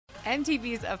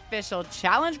MTV's official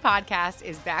Challenge podcast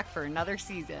is back for another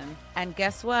season. And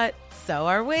guess what? So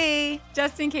are we.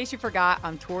 Just in case you forgot,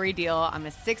 I'm Tori Deal. I'm a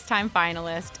 6-time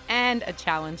finalist and a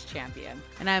Challenge champion.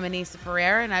 And I'm Anissa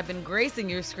Ferreira, and I've been gracing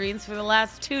your screens for the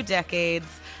last 2 decades.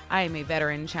 I am a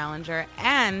veteran challenger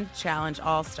and Challenge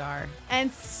All-Star.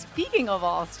 And speaking of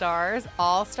All-Stars,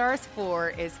 All-Stars 4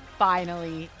 is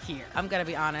finally here. I'm going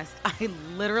to be honest. I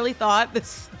literally thought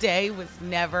this day was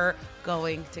never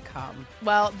going to come.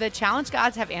 Well, the Challenge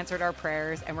gods have answered our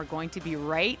prayers, and we're going to be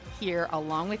right here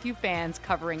along with you fans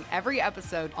covering every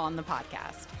episode on the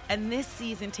podcast. And this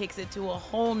season takes it to a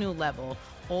whole new level.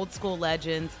 Old school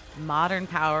legends, modern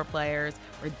power players,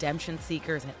 redemption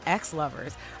seekers, and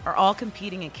ex-lovers are all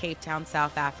competing in Cape Town,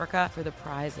 South Africa for the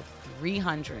prize of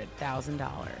 $300,000.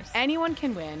 Anyone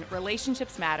can win,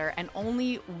 relationships matter, and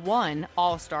only one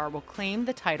All-Star will claim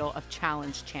the title of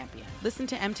Challenge champion. Listen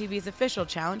to MTV's official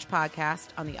Challenge podcast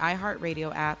on the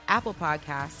iHeartRadio app, Apple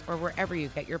Podcasts, or wherever you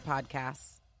get your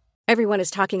podcasts. Everyone is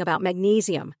talking about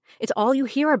magnesium. It's all you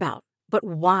hear about. But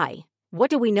why? What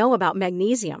do we know about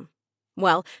magnesium?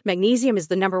 Well, magnesium is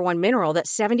the number 1 mineral that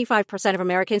 75% of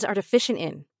Americans are deficient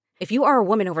in. If you are a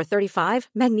woman over 35,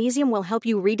 magnesium will help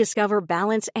you rediscover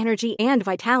balance, energy, and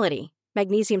vitality.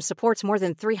 Magnesium supports more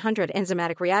than 300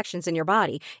 enzymatic reactions in your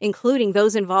body, including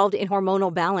those involved in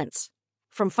hormonal balance.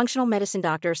 From functional medicine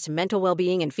doctors to mental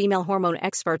well-being and female hormone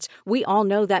experts, we all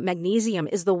know that magnesium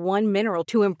is the one mineral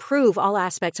to improve all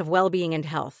aspects of well-being and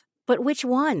health. But which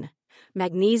one?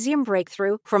 Magnesium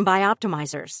Breakthrough from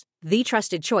Bioptimizers, the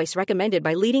trusted choice recommended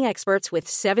by leading experts with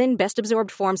 7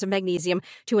 best-absorbed forms of magnesium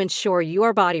to ensure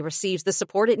your body receives the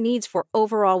support it needs for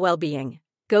overall well-being.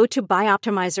 Go to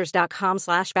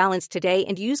bioptimizers.com/balance today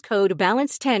and use code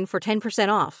BALANCE10 for 10%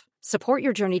 off. Support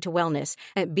your journey to wellness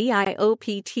at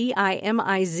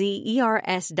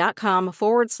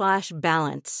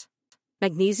bioptimizers.com/balance.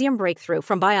 Magnesium Breakthrough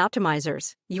from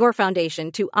Bioptimizers, your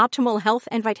foundation to optimal health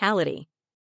and vitality.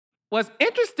 What's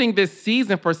interesting this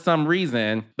season for some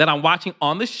reason that I'm watching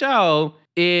on the show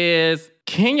is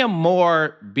Kenya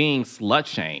Moore being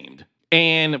slut-shamed.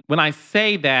 And when I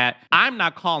say that, I'm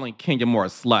not calling Kenya Moore a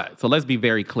slut, so let's be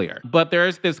very clear. But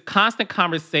there's this constant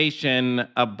conversation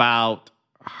about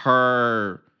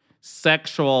her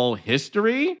sexual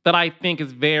history that I think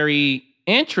is very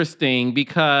interesting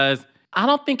because I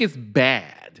don't think it's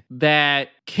bad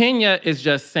that Kenya is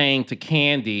just saying to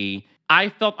Candy, I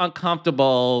felt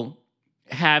uncomfortable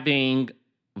having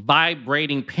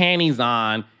vibrating panties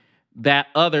on that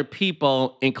other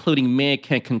people, including men,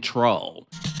 can control.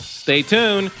 Stay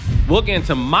tuned. We'll get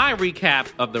into my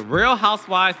recap of the Real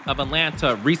Housewives of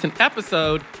Atlanta recent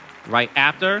episode right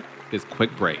after this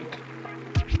quick break.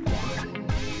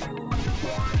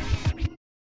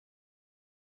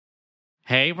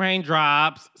 Hey,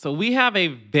 Raindrops. So we have a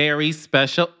very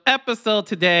special episode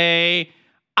today.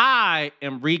 I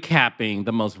am recapping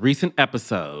the most recent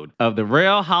episode of The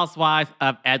Real Housewives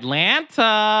of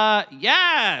Atlanta.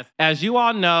 Yes! As you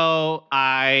all know,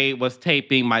 I was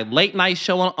taping my late night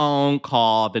show on OWN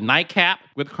called The Nightcap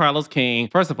with Carlos King.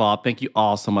 First of all, thank you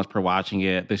all so much for watching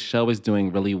it. The show is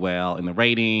doing really well in the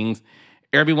ratings.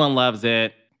 Everyone loves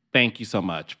it. Thank you so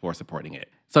much for supporting it.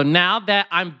 So now that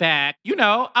I'm back, I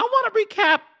want to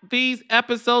recap these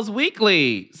episodes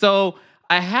weekly. So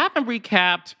I haven't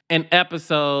recapped an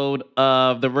episode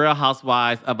of The Real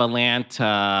Housewives of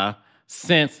Atlanta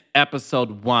since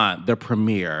episode 1, the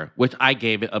premiere, which I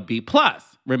gave it a B+.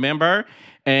 Remember?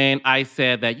 And I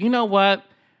said that, you know what?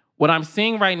 What I'm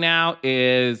seeing right now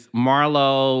is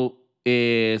Marlo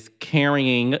is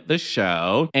carrying the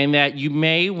show and that you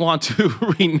may want to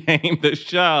rename the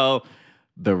show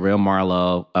The Real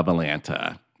Marlo of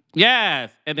Atlanta.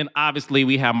 Yes. And then obviously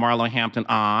we have Marlo Hampton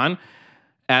on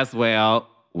as well,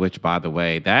 which, by the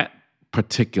way, that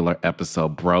particular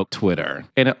episode broke Twitter.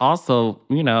 And it also,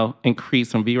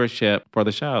 increased some viewership for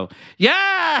the show.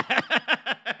 Yeah!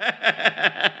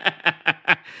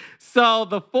 So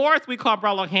the fourth we call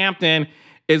Marlo Hampton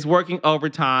is working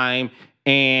overtime.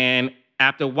 And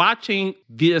after watching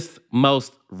this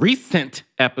most recent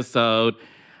episode,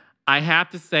 I have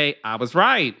to say I was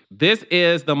right. This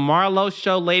is the Marlo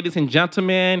show, ladies and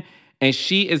gentlemen. And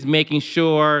she is making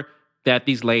sure that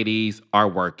these ladies are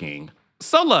working.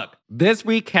 So look, this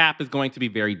recap is going to be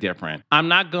very different. I'm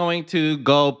not going to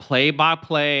go play by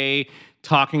play,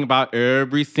 talking about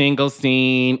every single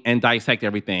scene and dissect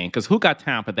everything, because who got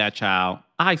time for that, child?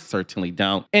 I certainly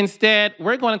don't. Instead,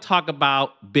 we're going to talk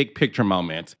about big picture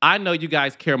moments. I know you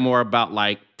guys care more about,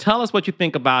 tell us what you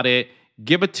think about it,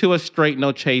 give it to us straight,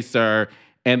 no chaser,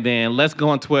 and then let's go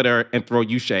on Twitter and throw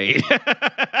you shade.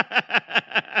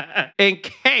 In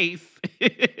case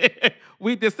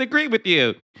we disagree with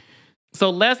you. So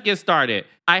let's get started.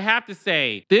 I have to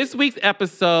say, this week's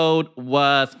episode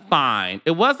was fine.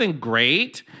 It wasn't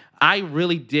great. I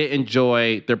really did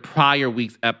enjoy the prior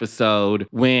week's episode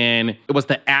when it was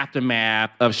the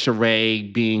aftermath of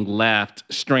Sheree being left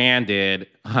stranded,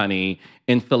 honey,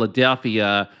 in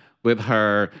Philadelphia with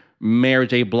her Mary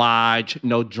J. Blige,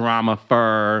 no drama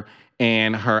fur,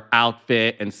 and her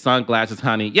outfit and sunglasses,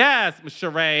 honey. Yes,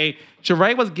 Sheree.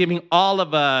 Sheree was giving all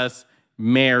of us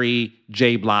Mary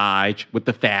J. Blige with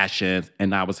the fashions,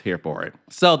 and I was here for it.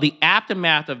 So the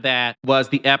aftermath of that was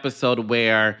the episode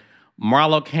where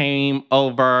Marlo came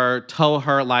over, told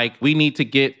her, like, we need to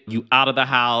get you out of the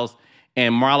house.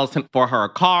 And Marlo sent for her a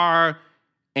car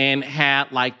and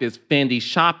had, like, this Fendi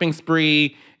shopping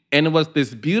spree. And it was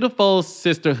this beautiful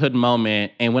sisterhood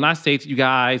moment. And when I say to you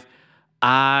guys,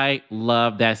 I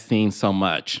love that scene so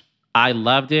much. I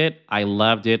loved it. I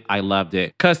loved it. I loved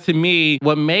it. Because to me,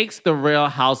 what makes the Real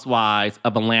Housewives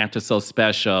of Atlanta so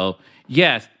special,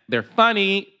 yes, they're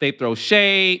funny, they throw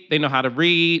shade, they know how to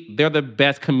read, they're the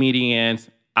best comedians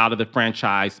out of the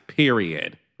franchise,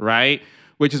 period, right?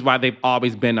 Which is why they've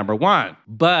always been number one.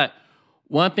 But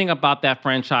one thing about that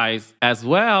franchise as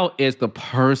well is the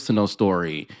personal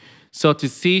story. So to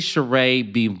see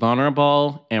Sheree be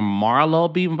vulnerable and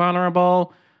Marlo be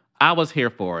vulnerable, I was here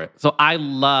for it. So I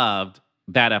loved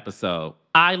that episode.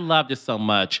 I loved it so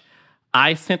much.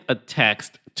 I sent a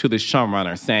text to the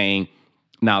showrunner saying,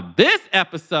 now this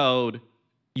episode,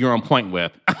 you're on point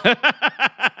with.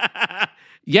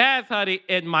 Yes, honey,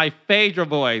 in my favorite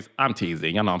voice. I'm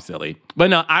teasing. I know I'm silly. But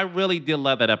no, I really did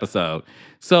love that episode.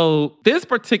 So this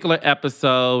particular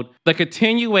episode, the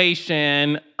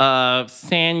continuation of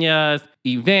Sanya's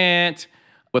event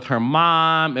with her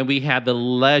mom, and we had the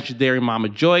legendary Mama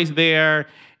Joyce there.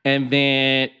 And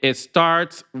then it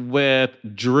starts with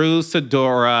Drew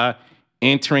Sidora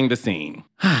entering the scene.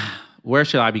 Where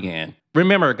should I begin?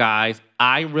 Remember, guys,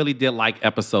 I really did like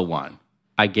episode 1.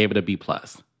 I gave it a B+,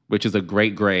 which is a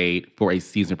great grade for a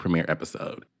season premiere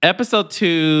episode. Episode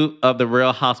 2 of The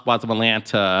Real Housewives of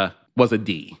Atlanta was a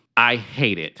D. I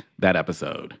hated that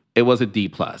episode. It was a D+,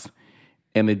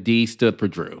 and the D stood for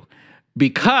Drew.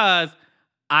 Because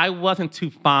I wasn't too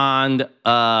fond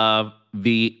of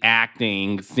the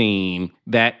acting scene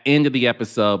that ended the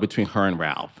episode between her and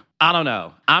Ralph. I don't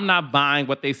know. I'm not buying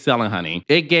what they selling, honey.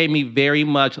 It gave me very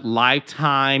much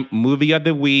Lifetime Movie of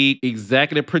the Week,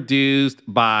 executive produced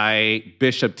by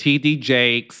Bishop T.D.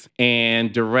 Jakes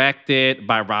and directed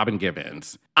by Robin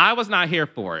Givens. I was not here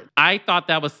for it. I thought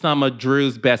that was some of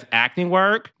Drew's best acting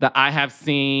work that I have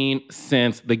seen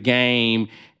since The Game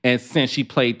and since she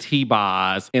played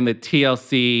T-Boz in the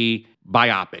TLC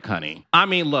biopic, honey. I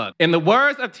mean, look, in the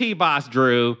words of T-Boz,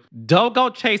 Drew, don't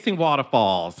go chasing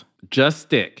waterfalls. Just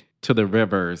stick to the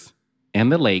rivers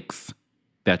and the lakes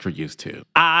that you're used to.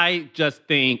 I just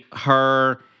think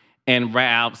her and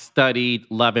Ralph studied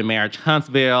Love and Marriage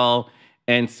Huntsville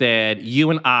and said, you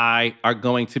and I are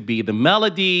going to be the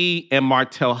Melody and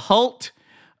Martell Holt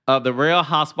of the Real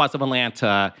Housewives of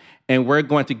Atlanta, and we're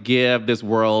going to give this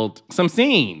world some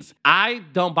scenes. I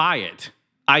don't buy it.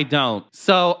 I don't.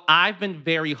 So I've been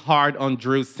very hard on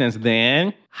Drew since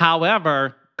then.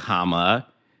 However,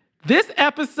 this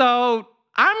episode,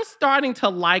 I'm starting to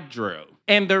like Drew.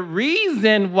 And the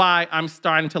reason why I'm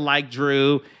starting to like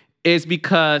Drew is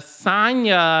because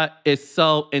Sanya is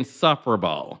so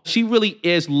insufferable. She really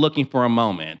is looking for a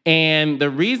moment. And the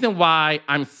reason why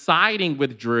I'm siding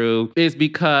with Drew is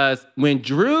because when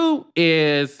Drew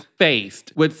is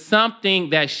faced with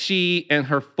something that she and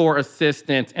her 4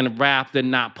 assistants and Raph did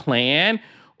not plan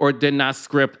or did not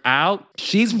script out,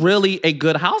 she's really a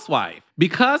good housewife.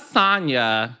 Because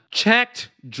Sanya checked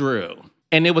Drew,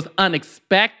 and it was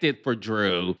unexpected for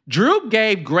Drew, Drew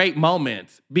gave great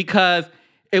moments because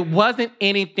it wasn't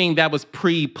anything that was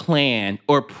pre-planned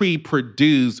or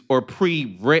pre-produced or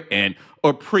pre-written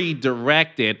or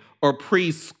pre-directed or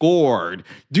pre-scored.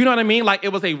 Do you know what I mean? Like,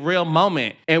 it was a real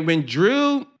moment. And when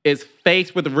Drew is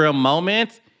faced with real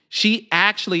moments, she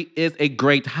actually is a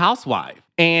great housewife.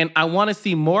 And I want to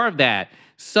see more of that.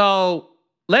 So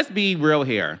let's be real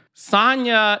here.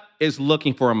 Sanya is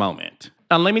looking for a moment.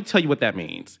 Now, let me tell you what that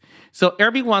means. So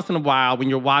every once in a while, when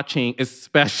you're watching,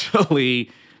 especially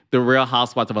The Real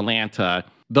Housewives of Atlanta,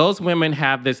 those women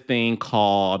have this thing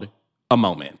called a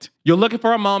moment. You're looking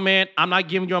for a moment. I'm not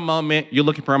giving you a moment. You're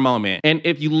looking for a moment. And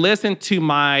if you listen to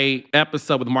my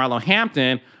episode with Marlo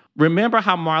Hampton, remember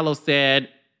how Marlo said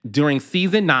during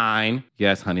season 9,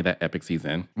 yes, honey, that epic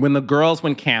season, when the girls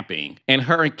went camping and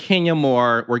her and Kenya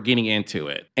Moore were getting into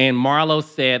it. And Marlo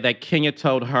said that Kenya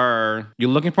told her, you're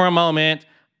looking for a moment.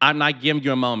 I'm not giving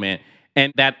you a moment.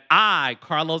 And that I,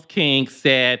 Carlos King,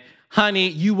 said, honey,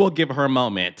 you will give her a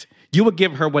moment. You will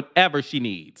give her whatever she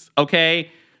needs,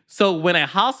 okay? So when a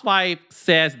housewife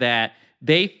says that,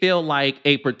 they feel like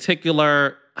a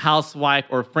particular housewife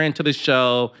or friend to the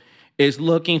show is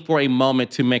looking for a moment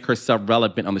to make herself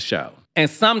relevant on the show. And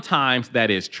sometimes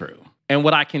that is true. And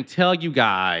what I can tell you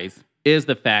guys is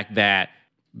the fact that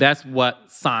that's what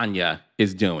Sanya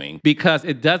is doing. Because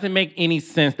it doesn't make any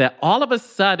sense that all of a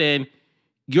sudden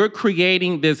you're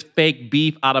creating this fake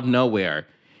beef out of nowhere.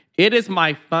 It is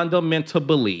my fundamental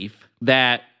belief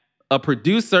that a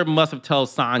producer must have told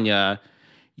Sanya,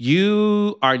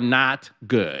 you are not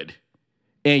good.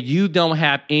 And you don't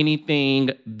have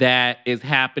anything that is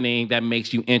happening that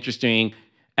makes you interesting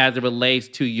as it relates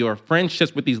to your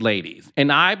friendships with these ladies.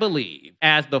 And I believe,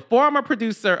 as the former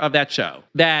producer of that show,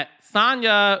 that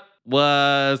Sanya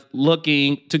was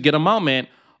looking to get a moment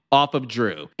off of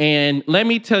Drew. And let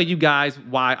me tell you guys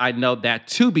why I know that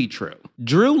to be true.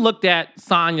 Drew looked at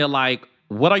Sanya like,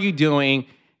 what are you doing?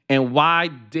 And why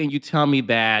didn't you tell me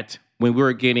that when we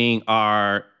were getting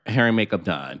our hair and makeup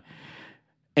done?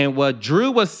 And what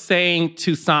Drew was saying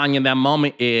to Sanya in that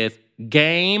moment is,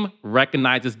 game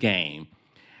recognizes game.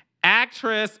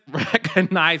 Actress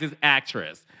recognizes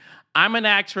actress. I'm an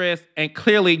actress, and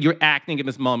clearly you're acting in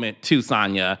this moment too,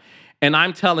 Sanya. And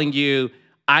I'm telling you,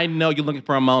 I know you're looking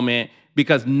for a moment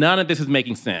because none of this is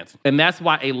making sense. And that's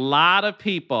why a lot of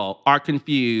people are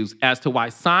confused as to why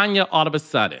Sanya all of a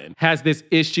sudden has this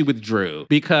issue with Drew,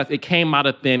 because it came out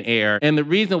of thin air. And the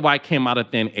reason why it came out of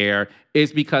thin air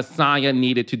is because Sanya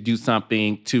needed to do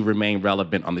something to remain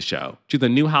relevant on the show. She's a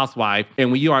new housewife,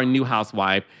 and when you are a new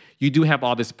housewife, you do have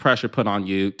all this pressure put on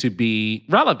you to be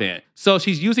relevant. So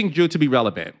she's using Drew to be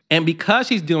relevant. And because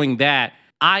she's doing that,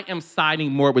 I am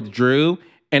siding more with Drew,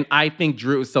 and I think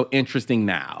Drew is so interesting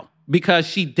now because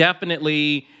she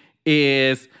definitely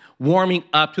is warming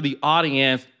up to the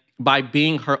audience by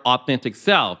being her authentic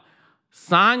self.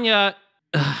 Sanya,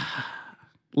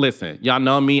 listen, y'all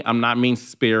know me, I'm not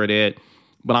mean-spirited,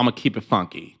 but I'm gonna keep it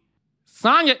funky.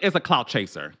 Sanya is a clout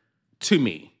chaser, to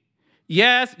me.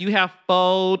 Yes, you have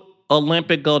faux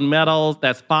Olympic gold medals,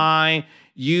 that's fine.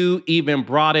 You even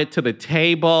brought it to the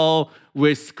table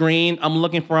with screen, I'm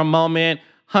looking for a moment.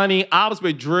 Honey, I was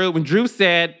with Drew when Drew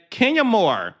said, Kenya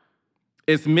Moore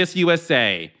is Miss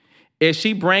USA. Is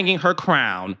she bringing her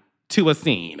crown to a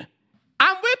scene?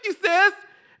 I'm with you, sis.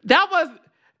 That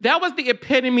was the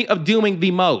epitome of doing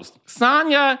the most.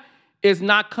 Sanya is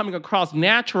not coming across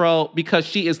natural because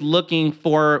she is looking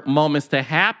for moments to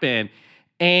happen.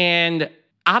 And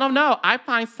I don't know. I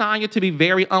find Sanya to be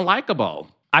very unlikable.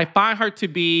 I find her to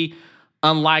be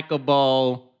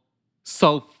unlikable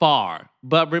so far.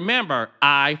 But remember,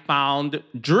 I found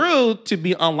Drew to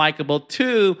be unlikable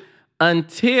too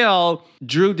until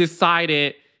Drew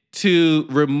decided to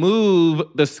remove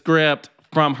the script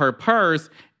from her purse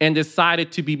and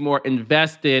decided to be more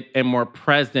invested and more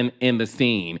present in the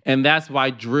scene. And that's why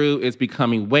Drew is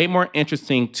becoming way more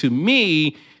interesting to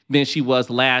me than she was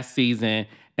last season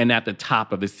and at the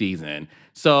top of the season.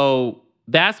 So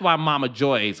that's why Mama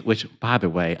Joyce, which, by the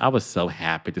way, I was so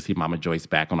happy to see Mama Joyce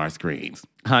back on our screens.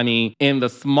 Honey, in the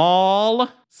small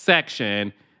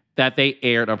section that they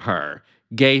aired of her,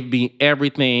 gave me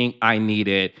everything I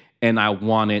needed and I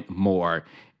wanted more.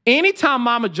 Anytime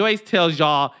Mama Joyce tells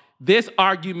y'all this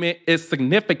argument is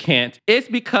significant, it's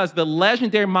because the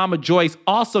legendary Mama Joyce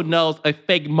also knows a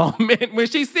fake moment when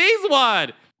she sees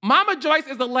one. Mama Joyce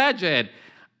is a legend.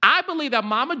 I believe that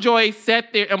Mama Joyce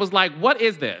sat there and was like, what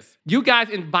is this? You guys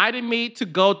invited me to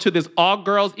go to this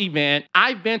all-girls event.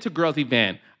 I've been to girls'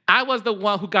 event. I was the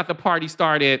one who got the party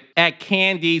started at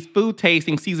Candy's food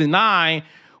tasting season 9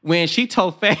 when she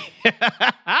told Faye,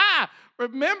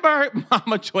 remember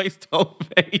Mama Joyce told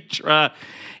Phaedra,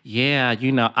 yeah,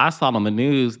 I saw on the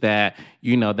news that,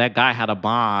 that guy had a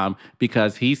bomb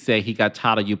because he said he got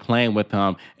tired of you playing with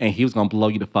him and he was going to blow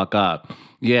you the fuck up.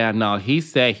 Yeah, no, he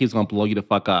said he was going to blow you the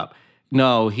fuck up.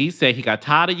 No, he said he got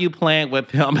tired of you playing with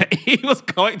him and he was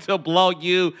going to blow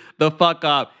you the fuck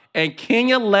up. And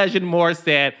Kenya Legend Moore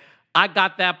said, I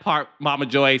got that part, Mama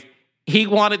Joyce. He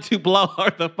wanted to blow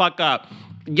her the fuck up.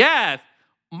 Yes,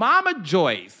 Mama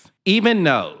Joyce even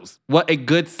knows what a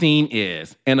good scene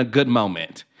is and a good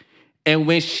moment. And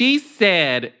when she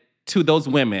said to those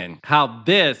women how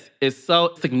this is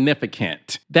so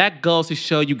significant, that goes to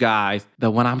show you guys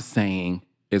that what I'm saying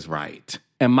is right.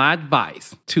 And my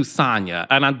advice to Sanya,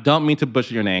 and I don't mean to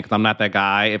butcher your name because I'm not that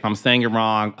guy. If I'm saying it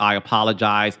wrong, I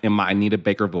apologize in my Anita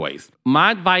Baker voice.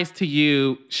 My advice to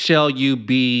you, shall you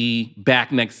be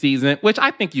back next season, which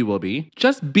I think you will be,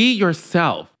 just be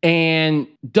yourself. And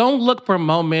don't look for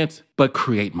moments, but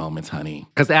create moments, honey.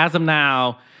 Because as of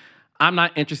now, I'm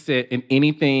not interested in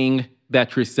anything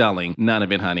that you're selling. None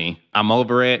of it, honey. I'm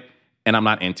over it, and I'm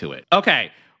not into it.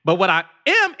 Okay, but what I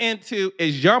am into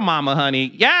is your mama,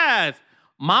 honey. Yes,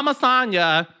 Mama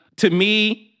Sonia, to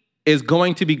me, is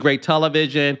going to be great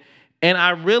television, and I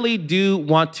really do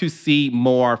want to see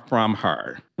more from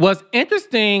her. What's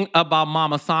interesting about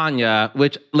Mama Sonia,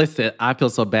 which, listen, I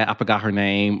feel so bad I forgot her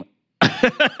name.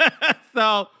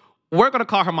 So we're going to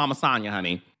call her Mama Sonia,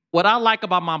 honey. What I like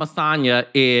about Mama Sonia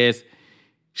is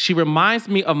she reminds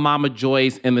me of Mama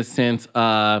Joyce in the sense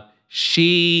of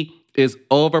she is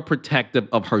overprotective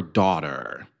of her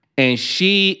daughter. And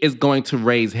she is going to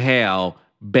raise hell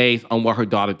based on what her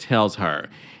daughter tells her.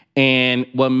 And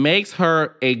what makes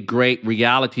her a great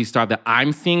reality star that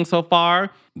I'm seeing so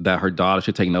far, that her daughter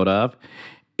should take note of,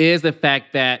 is the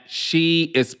fact that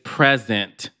she is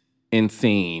present in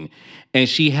scene and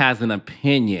she has an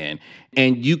opinion.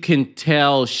 And you can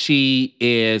tell she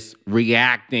is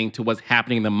reacting to what's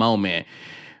happening in the moment.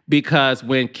 Because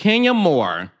when Kenya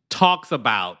Moore talks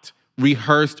about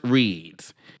rehearsed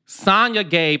reads, Sonia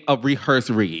gave a rehearsed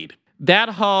read. That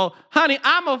whole, honey,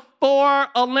 I'm a 4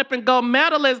 Olympic gold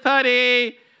medalist,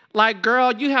 honey. Like,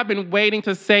 girl, you have been waiting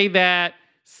to say that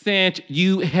since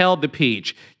you held the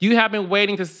peach. You have been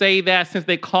waiting to say that since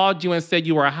they called you and said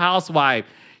you were a housewife.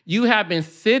 You have been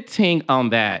sitting on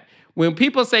that. When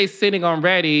people say sitting on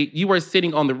ready, you were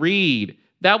sitting on the read.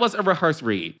 That was a rehearsed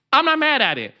read. I'm not mad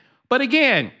at it. But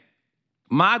again,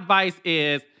 my advice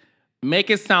is make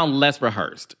it sound less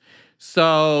rehearsed.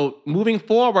 So moving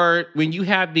forward, when you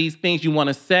have these things you want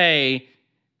to say,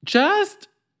 just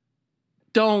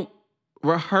don't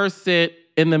rehearse it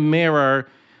in the mirror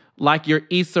like you're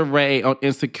Issa Rae on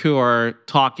Insecure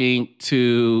talking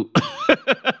to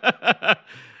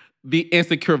the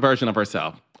insecure version of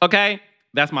herself. Okay?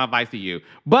 That's my advice to you.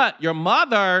 But your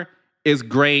mother is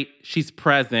great. She's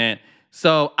present.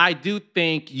 So I do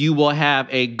think you will have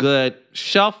a good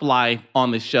shelf life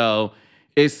on the show,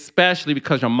 especially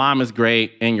because your mom is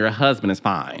great and your husband is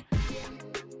fine.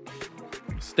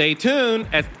 Stay tuned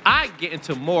as I get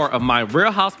into more of my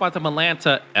Real Housewives of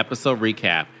Atlanta episode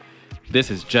recap. This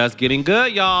is just getting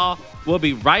good, y'all. We'll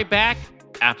be right back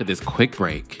after this quick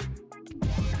break.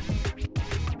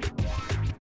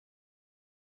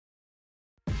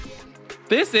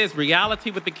 This is Reality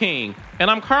with the King,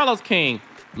 and I'm Carlos King.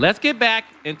 Let's get back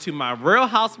into my Real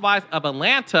Housewives of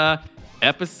Atlanta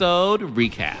episode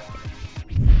recap.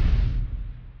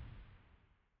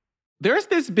 There's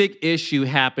this big issue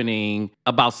happening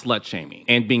about slut shaming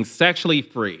and being sexually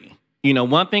free. You know,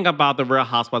 one thing about the Real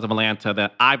Housewives of Atlanta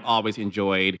that I've always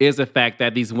enjoyed is the fact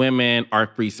that these women are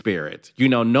free spirits. You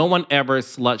know, no one ever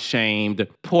slut shamed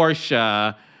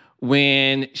Portia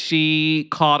when she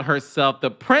called herself the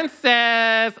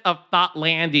princess of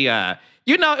Thoughtlandia.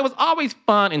 You know, it was always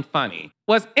fun and funny.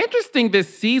 What's interesting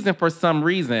this season for some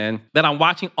reason that I'm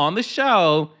watching on the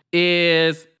show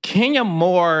is Kenya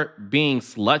Moore being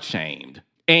slut-shamed.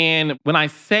 And when I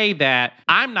say that,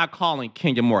 I'm not calling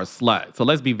Kenya Moore a slut. So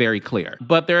let's be very clear.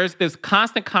 But there's this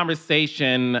constant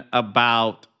conversation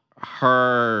about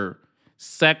her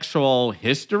sexual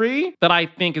history that I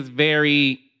think is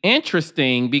very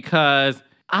interesting because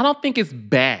I don't think it's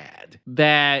bad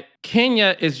that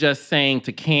Kenya is just saying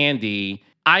to Kandi,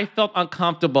 I felt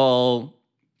uncomfortable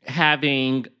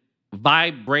having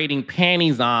vibrating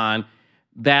panties on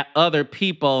that other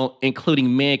people,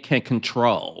 including men, can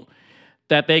control.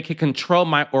 That they can control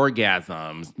my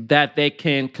orgasms, that they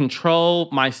can control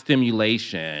my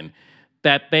stimulation,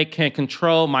 that they can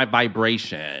control my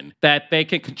vibration, that they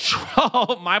can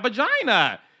control my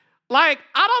vagina. Like,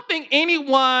 I don't think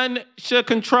anyone should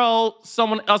control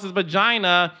someone else's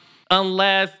vagina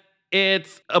unless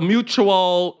it's a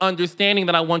mutual understanding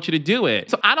that I want you to do it.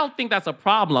 So I don't think that's a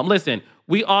problem. Listen,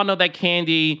 we all know that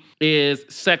Kandi is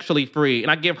sexually free,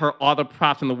 and I give her all the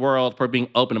props in the world for being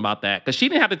open about that, because she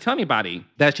didn't have to tell anybody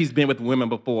that she's been with women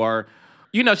before.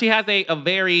 You know, she has a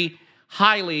very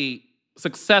highly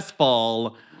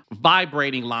successful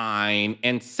vibrating line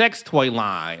and sex toy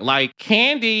line. Like,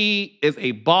 Kandi is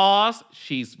a boss,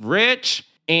 she's rich,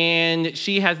 and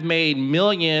she has made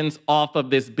millions off of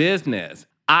this business.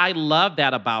 I love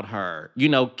that about her. You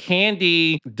know,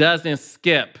 Kandi doesn't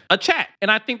skip a check.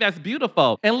 And I think that's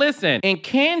beautiful. And listen, in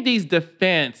Kandi's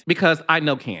defense, because I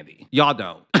know Kandi, y'all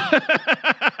don't.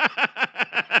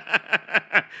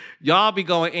 Y'all be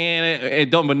going in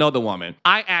and don't even know the woman.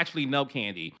 I actually know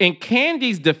Kandi. In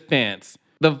Kandi's defense,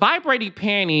 the vibrating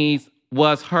panties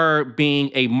was her being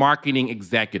a marketing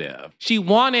executive. She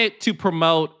wanted to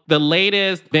promote the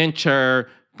latest venture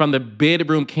from the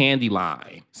Bedroom Kandi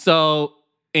line. So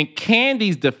in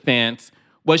Kandi's defense,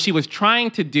 what she was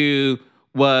trying to do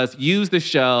was use the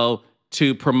show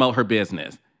to promote her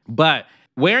business. But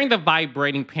wearing the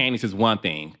vibrating panties is one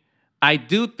thing. I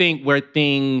do think where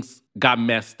things got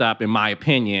messed up, in my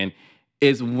opinion,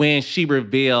 is when she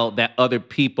revealed that other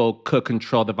people could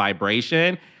control the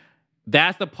vibration.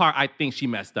 That's the part I think she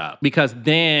messed up. Because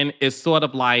then it's sort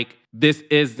of like, this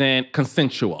isn't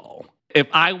consensual. If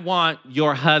I want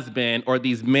your husband or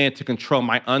these men to control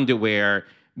my underwear,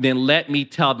 then let me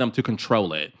tell them to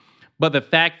control it. But the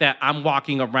fact that I'm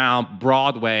walking around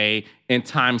Broadway in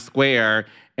Times Square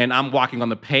and I'm walking on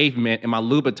the pavement in my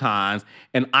Louboutins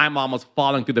and I'm almost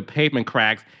falling through the pavement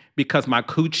cracks because my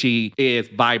coochie is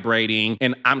vibrating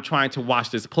and I'm trying to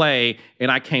watch this play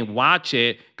and I can't watch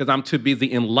it because I'm too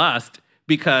busy in lust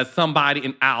because somebody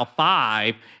in aisle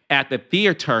 5 at the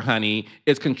theater, honey,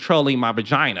 is controlling my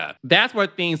vagina. That's where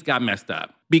things got messed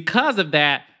up. Because of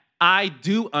that, I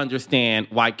do understand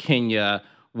why Kenya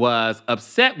was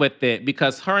upset with it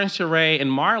because her and Sheree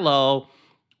and Marlo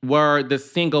were the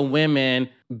single women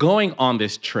going on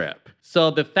this trip. So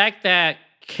the fact that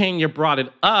Kenya brought it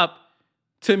up,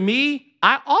 to me,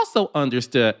 I also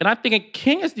understood. And I think in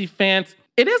Kenya's defense,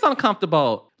 it is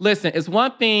uncomfortable. Listen, it's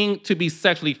one thing to be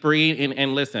sexually free,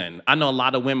 and listen, I know a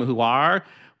lot of women who are,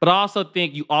 but I also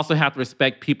think you also have to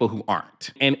respect people who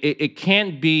aren't. And it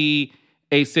can't be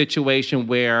a situation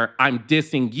where I'm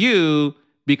dissing you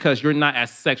because you're not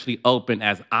as sexually open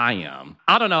as I am.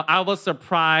 I don't know. I was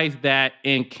surprised that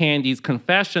in Candy's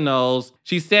confessionals,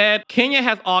 she said, Kenya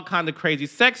has all kinds of crazy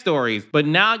sex stories, but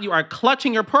now you are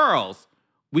clutching your pearls.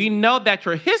 We know that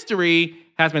your history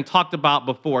has been talked about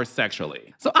before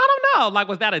sexually. So I don't know. Like,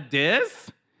 was that a diss?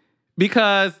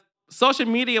 Because social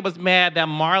media was mad that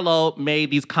Marlo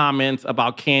made these comments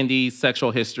about Candy's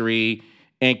sexual history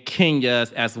and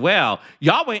Kenya's as well.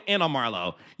 Y'all went in on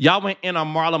Marlo. Y'all went in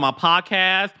on Marlo, my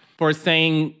podcast, for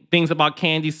saying things about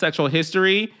Candy's sexual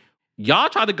history. Y'all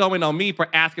tried to go in on me for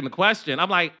asking the question. I'm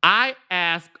like, I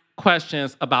ask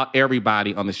questions about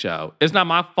everybody on the show. It's not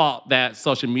my fault that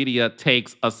social media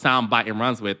takes a soundbite and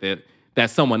runs with it that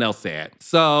someone else said.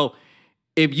 So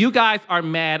if you guys are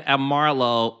mad at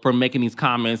Marlo for making these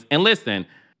comments, and listen,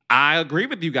 I agree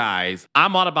with you guys.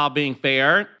 I'm all about being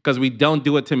fair because we don't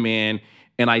do it to men,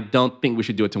 and I don't think we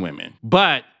should do it to women.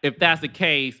 But if that's the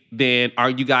case, then are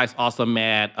you guys also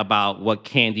mad about what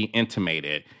Candy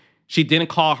intimated? She didn't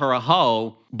call her a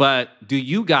hoe, but do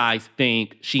you guys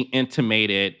think she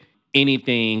intimated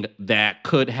anything that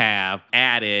could have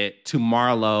added to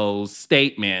Marlo's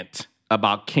statement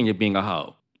about Kenya being a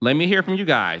hoe? Let me hear from you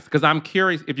guys, because I'm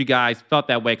curious if you guys felt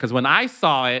that way. Because when I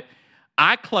saw it,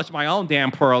 I clutched my own damn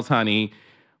pearls, honey,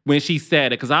 when she said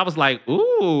it. Because I was like,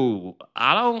 ooh,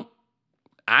 I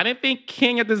didn't think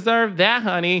Kenya deserved that,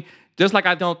 honey. Just like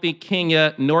I don't think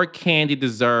Kenya nor Candy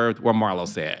deserved what Marlo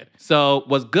said. So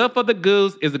what's good for the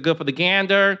goose is good for the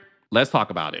gander. Let's talk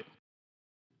about it.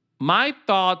 My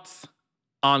thoughts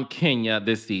on Kenya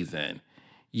this season.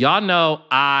 Y'all know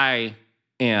I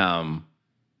am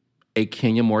a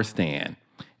Kenya Moore stan,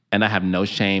 and I have no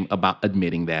shame about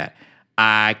admitting that.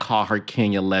 I call her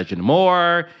Kenya Legend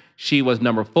Moore. She was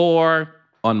number 4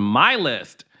 on my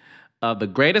list of the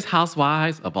greatest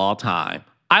housewives of all time.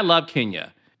 I love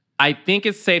Kenya. I think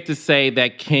it's safe to say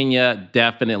that Kenya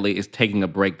definitely is taking a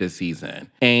break this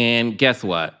season. And guess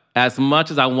what? As much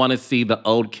as I want to see the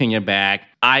old Kenya back,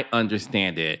 I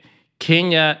understand it.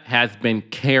 Kenya has been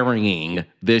carrying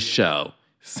this show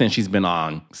since she's been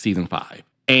on season 5.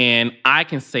 And I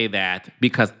can say that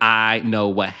because I know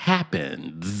what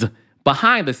happens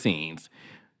behind the scenes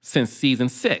since season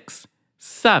 6,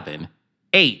 7,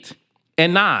 8,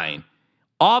 and 9.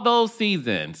 All those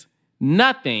seasons,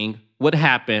 nothing would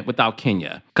happen without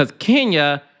Kenya. Because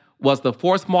Kenya was the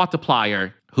force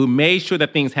multiplier who made sure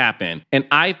that things happen. And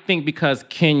I think because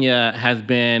Kenya has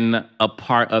been a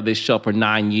part of this show for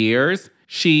 9 years,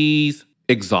 she's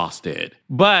exhausted.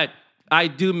 But I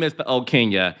do miss the old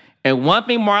Kenya. And one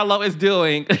thing Marlo is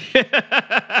doing,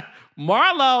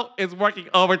 Marlo is working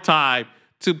overtime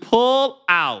to pull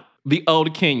out the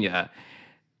old Kenya.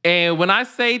 And when I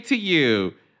say to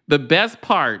you, the best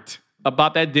part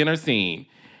about that dinner scene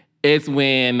is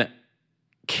when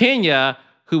Kenya,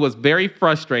 who was very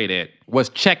frustrated, was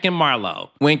checking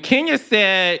Marlo. When Kenya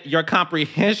said, your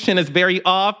comprehension is very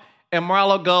off, and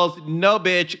Marlo goes, no,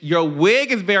 bitch, your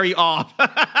wig is very off.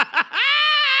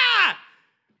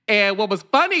 And what was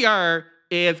funnier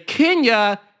is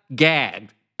Kenya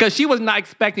gagged because she was not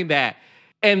expecting that.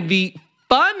 And the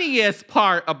funniest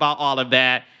part about all of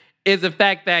that is the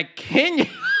fact that Kenya...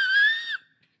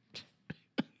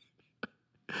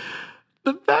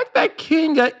 the fact that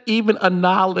Kenya even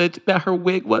acknowledged that her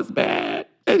wig was bad.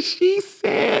 And she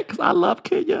said, because I love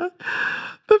Kenya,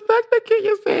 the fact that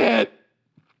Kenya said...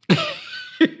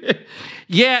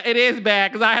 Yeah, it is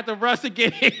bad because I have to rush to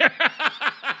get here.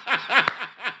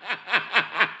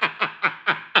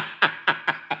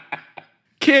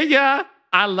 Kenya,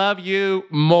 I love you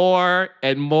more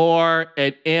and more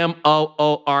and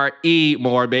MOORE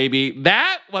more, baby.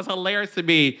 That was hilarious to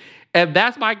me. And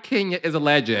that's why Kenya is a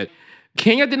legend.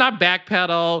 Kenya did not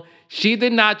backpedal. She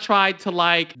did not try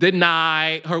to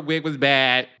deny her wig was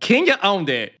bad. Kenya owned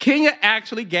it. Kenya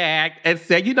actually gagged and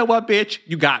said, you know what, bitch?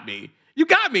 You got me. You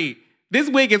got me. This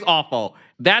wig is awful.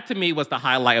 That to me was the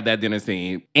highlight of that dinner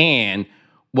scene. And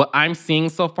what I'm seeing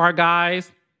so far,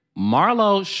 guys,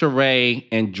 Marlo, Sheree,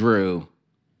 and Drew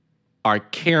are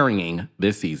carrying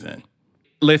this season.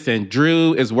 Listen,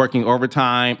 Drew is working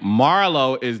overtime.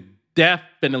 Marlo is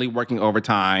definitely working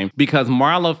overtime because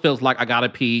Marlo feels like I got a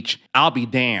peach. I'll be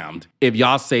damned if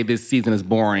y'all say this season is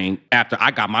boring after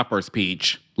I got my first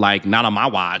peach. Not on my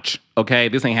watch. Okay,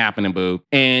 this ain't happening, boo.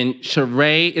 And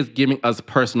Sheree is giving us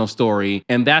personal story.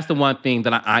 And that's the one thing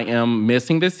that I am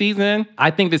missing this season.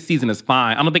 I think this season is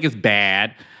fine. I don't think it's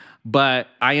bad. But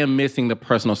I am missing the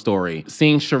personal story.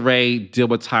 Seeing Sheree deal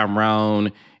with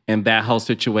Tyrone and that whole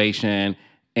situation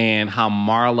and how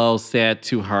Marlo said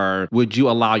to her, would you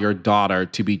allow your daughter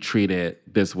to be treated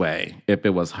this way if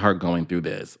it was her going through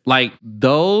this?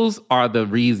 Those are the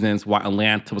reasons why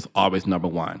Atlanta was always number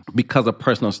one, because of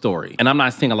personal story. And I'm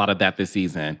not seeing a lot of that this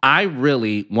season. I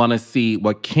really want to see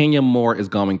what Kenya Moore is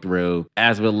going through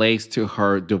as it relates to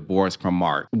her divorce from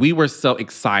Mark. We were so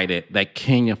excited that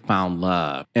Kenya found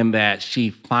love and that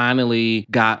she finally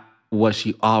got what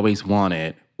she always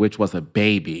wanted, which was a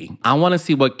baby. I want to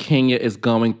see what Kenya is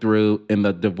going through in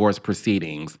the divorce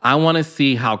proceedings. I want to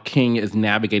see how Kenya is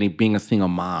navigating being a single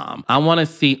mom. I want to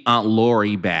see Aunt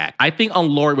Lori back. I think Aunt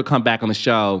Lori would come back on the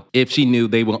show if she knew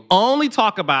they will only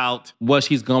talk about what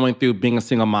she's going through being a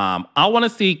single mom. I want to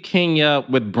see Kenya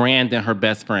with Brandon, her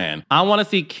best friend. I want to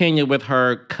see Kenya with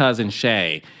her cousin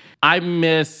Shay. I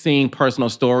miss seeing personal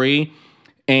story.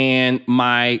 And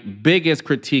my biggest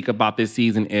critique about this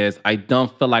season is I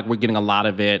don't feel like we're getting a lot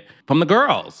of it from the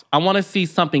girls. I want to see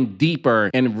something deeper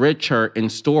and richer in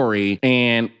story.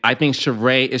 And I think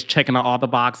Sheree is checking out all the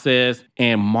boxes.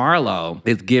 And Marlo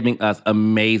is giving us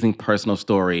amazing personal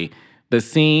story. The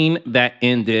scene that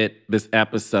ended this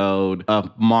episode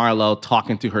of Marlo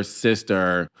talking to her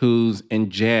sister who's in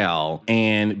jail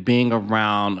and being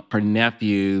around her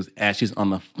nephews as she's on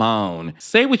the phone.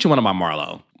 Say what you want about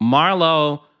Marlo.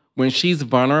 Marlo, when she's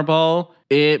vulnerable,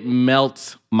 it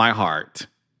melts my heart.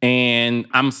 And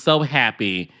I'm so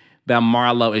happy that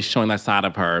Marlo is showing that side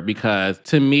of her because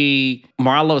to me,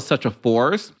 Marlo is such a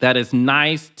force that it's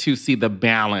nice to see the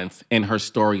balance in her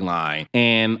storyline.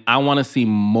 And I want to see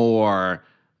more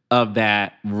of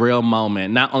that real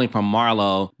moment, not only from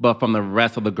Marlo, but from the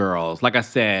rest of the girls. Like I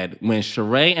said, when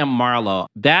Sheree and Marlo,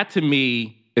 that to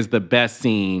me is the best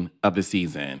scene of the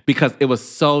season because it was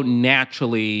so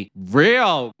naturally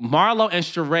real. Marlo and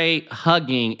Sheree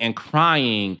hugging and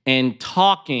crying and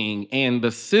talking and the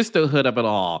sisterhood of it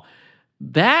all.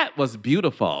 That was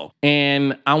beautiful.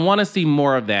 And I want to see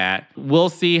more of that. We'll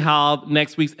see how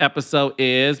next week's episode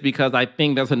is because I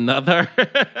think there's another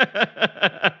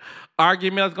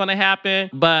argument that's going to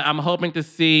happen. But I'm hoping to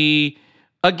see,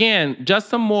 again, just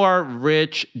some more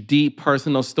rich, deep,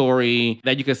 personal story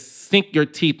that you can sink your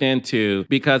teeth into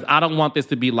because I don't want this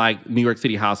to be like New York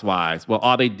City Housewives where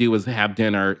all they do is have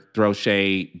dinner, throw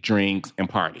shade, drinks, and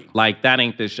party. That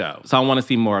ain't this show. So I want to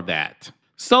see more of that.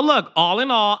 So look, all in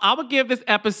all, I would give this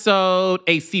episode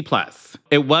a C+.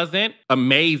 It wasn't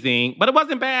amazing, but it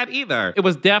wasn't bad either. It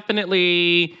was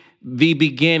definitely the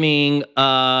beginning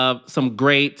of some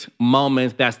great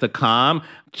moments that's to come.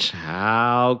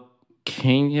 Ciao,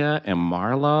 Kenya and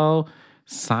Marlo.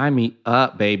 Sign me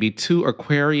up, baby. 2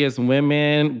 Aquarius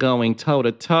women going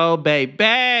toe-to-toe,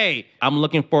 baby. I'm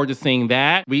looking forward to seeing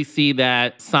that. We see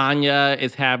that Sonia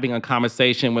is having a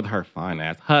conversation with her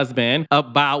fine-ass husband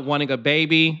about wanting a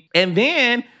baby. And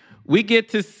then we get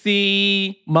to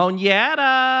see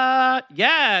Monietta.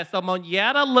 Yeah, so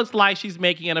Monietta looks like she's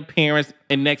making an appearance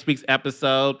in next week's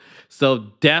episode.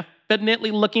 So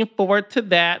definitely looking forward to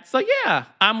that. So yeah,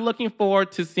 I'm looking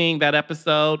forward to seeing that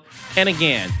episode. And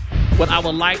again, what I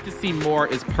would like to see more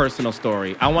is personal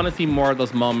story. I want to see more of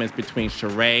those moments between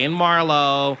Sheree and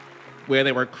Marlo where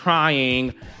they were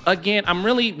crying. Again, I'm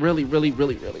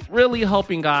really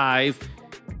hoping, guys,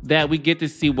 that we get to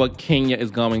see what Kenya is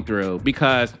going through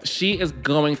because she is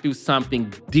going through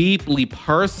something deeply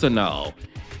personal.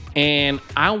 And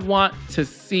I want to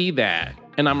see that.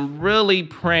 And I'm really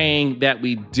praying that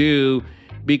we do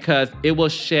because it will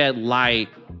shed light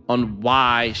on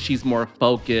why she's more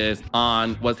focused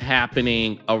on what's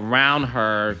happening around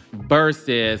her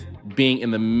versus being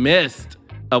in the midst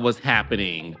of what's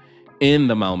happening in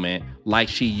the moment like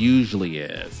she usually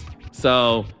is.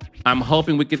 So I'm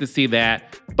hoping we get to see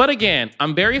that. But again,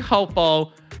 I'm very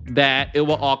hopeful that it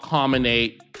will all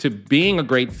culminate to being a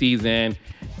great season,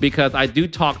 because I do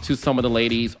talk to some of the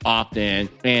ladies often,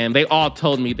 and they all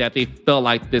told me that they feel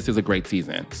like this is a great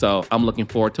season. So I'm looking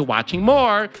forward to watching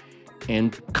more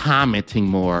and commenting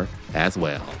more as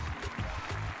well.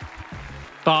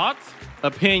 Thoughts,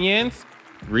 opinions,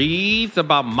 reads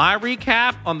about my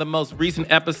recap on the most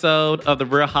recent episode of The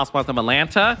Real Housewives of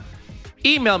Atlanta?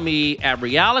 Email me at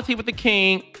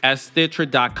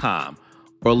realityWithTheKing@Stitcher.com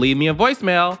or leave me a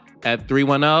voicemail at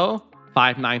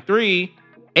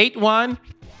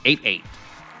 310-593-8188.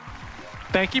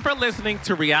 Thank you for listening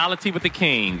to Reality with the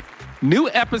King. New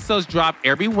episodes drop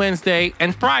every Wednesday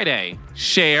and Friday.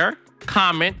 Share,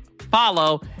 comment,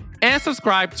 follow, and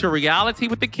subscribe to Reality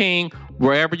with the King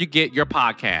wherever you get your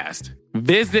podcast.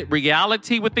 Visit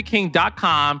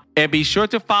realitywiththeking.com and be sure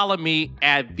to follow me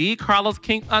at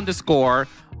 @TheCarlosKing_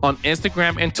 on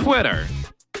Instagram and Twitter.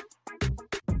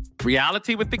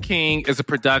 Reality with the King is a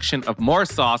production of More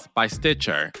Sauce by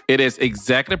Stitcher. It is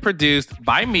executive produced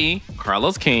by me,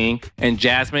 Carlos King, and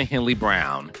Jasmine Henley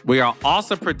Brown. We are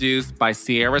also produced by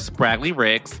Sierra Spragley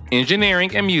Ricks,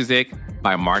 engineering and music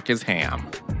by Marcus Ham.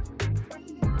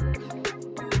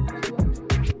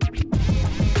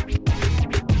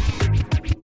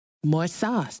 More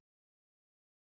sauce.